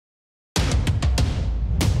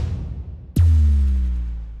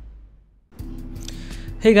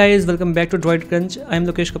Hey guys, welcome back to DroidCrunch. I'm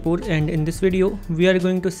Lokesh Kapoor, and in this video we are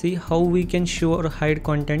going to see how we can show or hide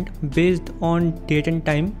content based on date and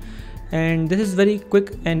time, and this is very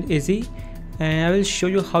quick and easy, and I will show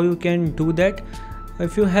you how you can do that.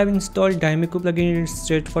 If you have installed Dynamic plugin, it's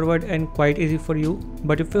straightforward and quite easy for you,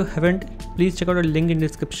 but if you haven't, please check out the link in the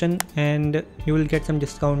description and you will get some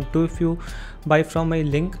discount too if you buy from my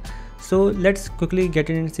link. So let's quickly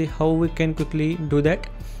get in and see how we can quickly do that.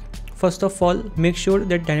 First of all, make sure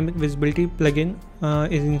that Dynamic Visibility plugin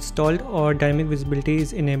is installed or Dynamic Visibility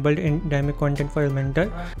is enabled in Dynamic Content for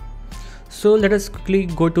Elementor. So let us quickly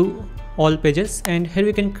go to all pages, and here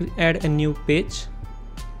we can add a new page.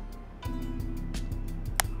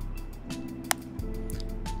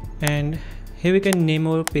 And here we can name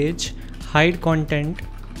our page hide content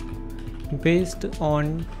based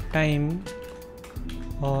on time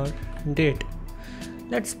or date.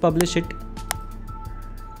 Let's publish it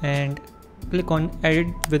and click on edit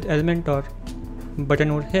with Elementor button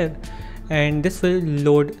over here, and this will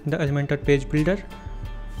load the Elementor page builder.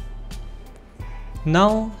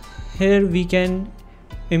 Now here we can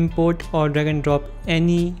import or drag and drop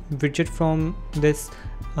any widget from this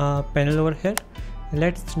panel over here.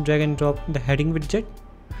 Let's drag and drop the heading widget,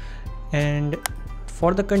 and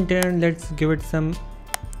for the container let's give it some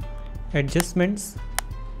adjustments,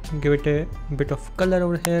 give it a bit of color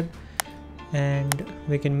over here, and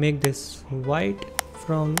we can make this white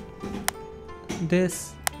from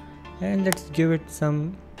this, and let's give it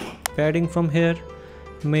some padding from here,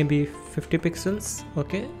 maybe 50 pixels.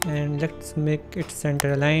 Okay, and let's make it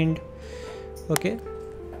center aligned. Okay,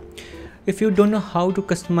 if you don't know how to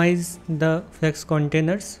customize the flex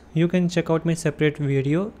containers, you can check out my separate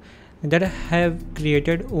video that I have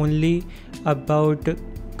created only about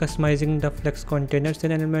customizing the flex containers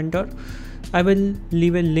in Elementor. I will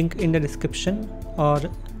leave a link in the description, or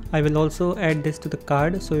I will also add this to the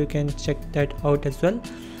card so you can check that out as well.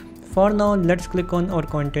 For now, let's click on our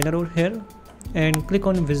container over here and click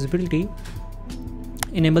on visibility.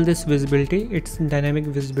 Enable this visibility, it's dynamic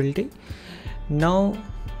visibility. Now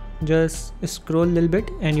just scroll a little bit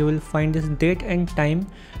and you will find this date and time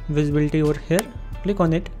visibility over here. Click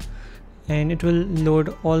on it and it will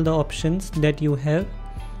load all the options that you have.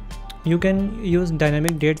 You can use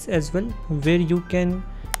dynamic dates as well, where you can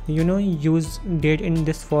use date in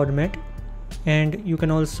this format, and you can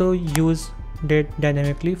also use date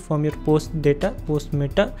dynamically from your post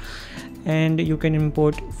meta, and you can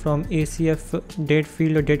import from ACF date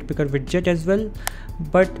field or date picker widget as well,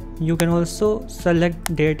 but you can also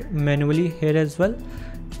select date manually here as well.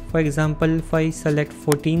 For example, if I select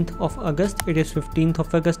 14th of August, it is 15th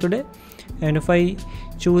of August today, and if I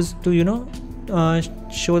choose to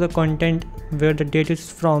show the content where the date is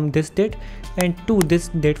from this date and to this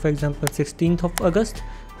date, for example 16th of August,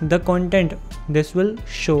 the content this will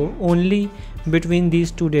show only between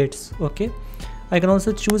these two dates. Okay, I can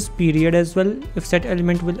also choose period as well, if set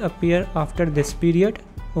element will appear after this period.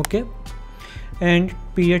 Okay, and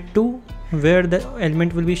period 2, where the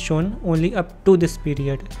element will be shown only up to this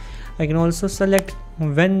period. I can also select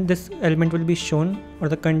when this element will be shown or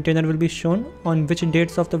the container will be shown on which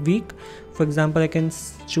dates of the week. For example, I can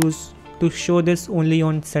choose to show this only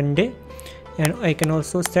on Sunday, and I can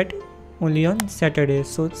also set only on Saturdays,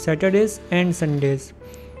 so Saturdays and Sundays.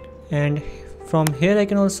 And from here I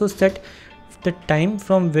can also set the time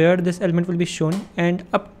from where this element will be shown and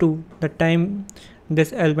up to the time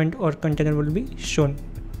this element or container will be shown.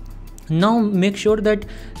 Now make sure that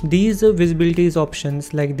these visibilities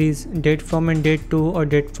options, like these date from and date to, or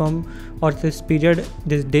date from, or this period,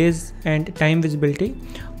 this days and time visibility,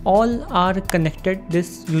 all are connected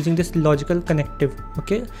using this logical connective.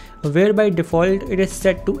 Okay, where by default it is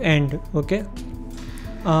set to end. Okay,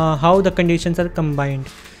 how the conditions are combined.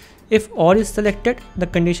 If or is selected, the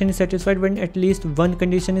condition is satisfied when at least one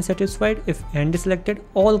condition is satisfied. If and is selected,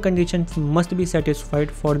 all conditions must be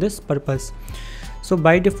satisfied for this purpose. So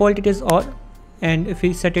by default it is or, and if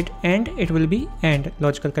we set it and, it will be and,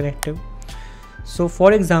 logical connective. So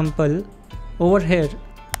for example, over here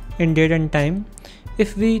in date and time,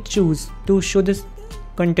 if we choose to show this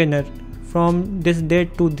container from this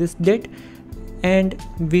date to this date, and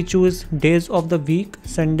we choose days of the week,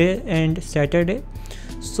 Sunday and Saturday,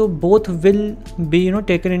 so both will be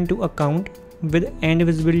taken into account with and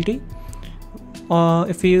visibility.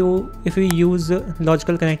 If we use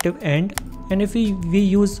logical connective and if we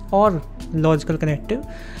use or logical connective,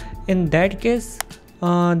 in that case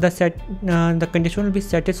the condition will be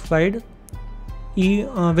satisfied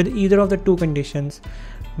with either of the two conditions,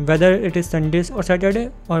 whether it is Sundays or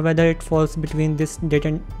Saturday, or whether it falls between this date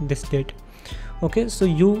and this date. Okay, so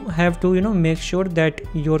you have to make sure that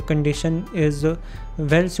your condition is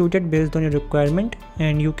well suited based on your requirement,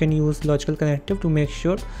 and you can use logical connective to make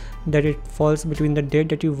sure that it falls between the date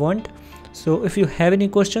that you want. So if you have any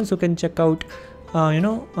questions, you can check out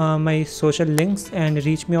my social links and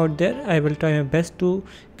reach me out there. I will try my best to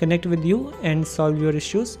connect with you and solve your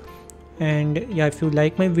issues. And yeah, if you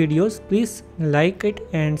like my videos, please like it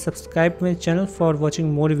and subscribe to my channel for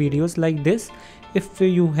watching more videos like this. If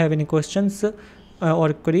you have any questions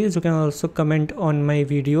or queries, you can also comment on my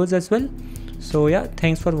videos as well. So yeah,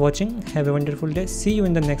 thanks for watching. Have a wonderful day. See you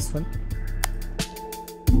in the next one.